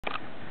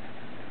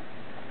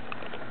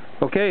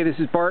Okay, this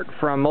is Bart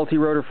from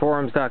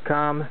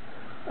multirotorforums.com.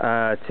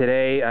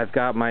 Today I've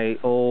got my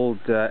old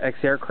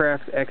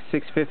XAircraft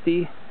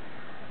X650.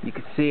 You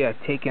can see I've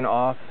taken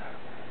off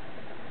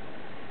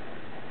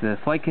the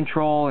flight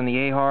control and the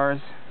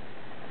AHRS,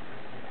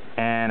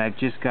 and I've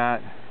just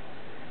got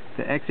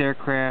the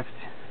XAircraft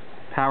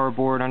power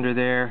board under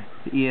there,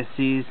 the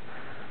ESCs.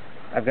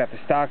 I've got the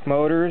stock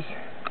motors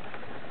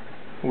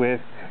with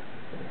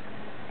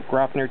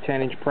Gropner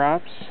 10-inch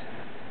props,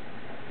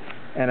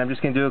 and I'm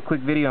just going to do a quick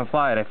video and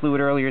fly it. I flew it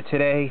earlier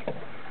today,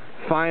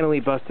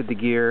 finally busted the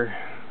gear,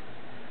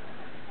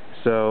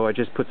 so I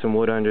just put some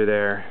wood under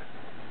there,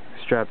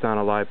 strapped on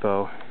a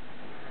LiPo,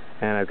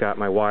 and I've got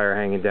my wire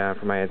hanging down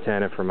for my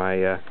antenna for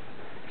my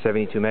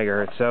 72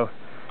 megahertz. So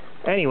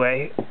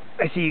anyway,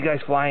 I see you guys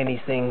flying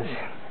these things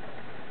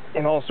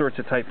in all sorts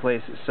of tight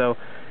places, so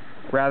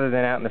rather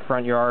than out in the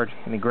front yard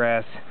in the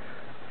grass,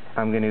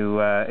 I'm going to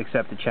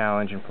accept the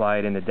challenge and fly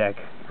it in the deck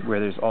where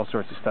there's all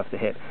sorts of stuff to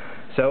hit.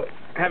 So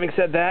having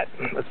said that,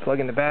 let's plug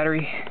in the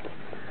battery.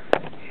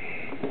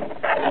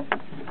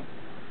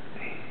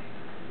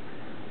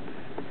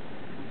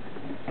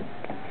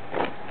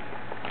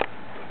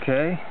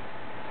 Okay,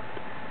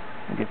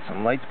 we'll get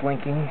some lights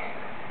blinking.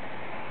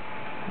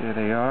 There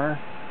they are.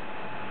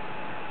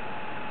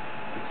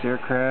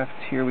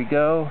 XAircraft, here we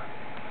go.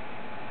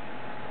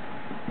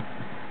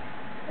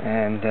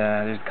 And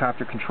there's a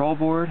copter control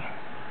board.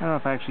 I don't know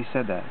if I actually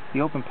said that.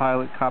 The Open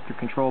Pilot copter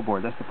control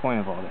board. That's the point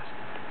of all this.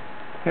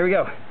 Here we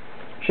go.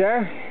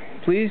 Shara,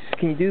 please,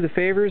 can you do the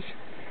favors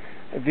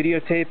of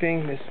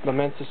videotaping this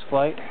momentous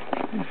flight?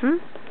 Mm-hmm.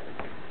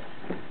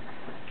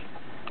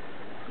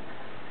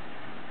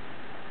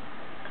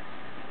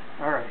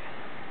 Alright.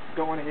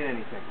 Don't want to hit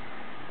anything.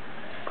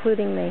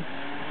 Including me.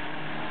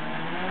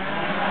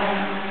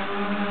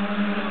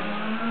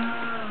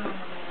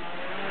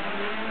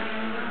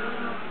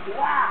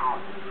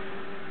 Wow!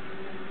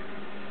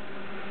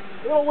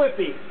 Little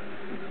whippy.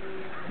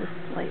 Just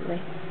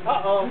slightly.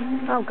 Uh-oh.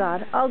 Oh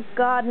God. Oh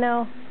God,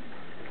 no.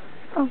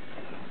 Oh.